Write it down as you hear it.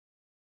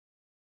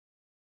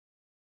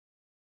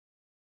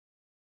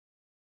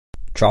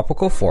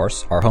Tropical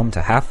forests are home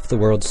to half of the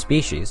world's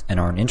species and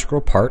are an integral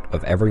part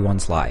of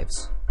everyone's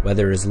lives.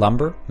 Whether it is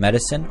lumber,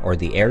 medicine, or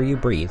the air you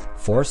breathe,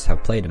 forests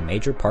have played a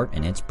major part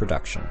in its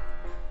production.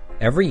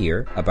 Every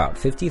year, about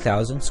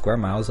 50,000 square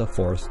miles of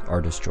forest are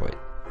destroyed.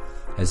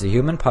 As the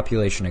human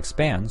population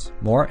expands,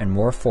 more and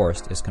more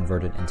forest is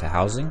converted into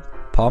housing,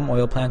 palm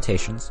oil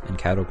plantations, and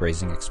cattle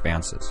grazing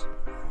expanses.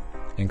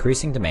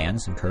 Increasing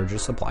demands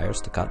encourages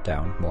suppliers to cut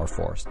down more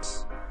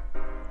forests.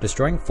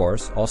 Destroying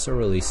forests also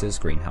releases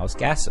greenhouse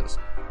gases.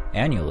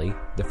 Annually,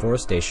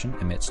 deforestation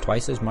emits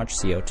twice as much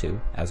CO2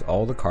 as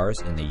all the cars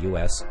in the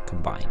US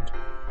combined.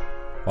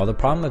 While the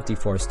problem of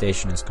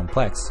deforestation is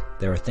complex,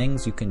 there are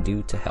things you can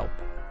do to help.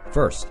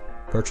 First,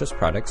 purchase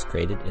products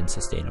created in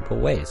sustainable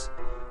ways.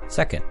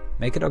 Second,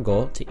 make it a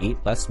goal to eat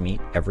less meat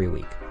every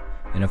week.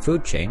 In a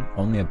food chain,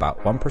 only about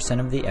 1%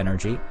 of the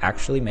energy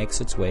actually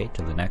makes its way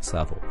to the next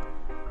level.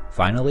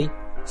 Finally,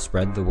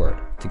 spread the word.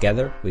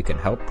 Together, we can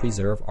help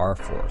preserve our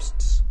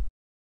forests.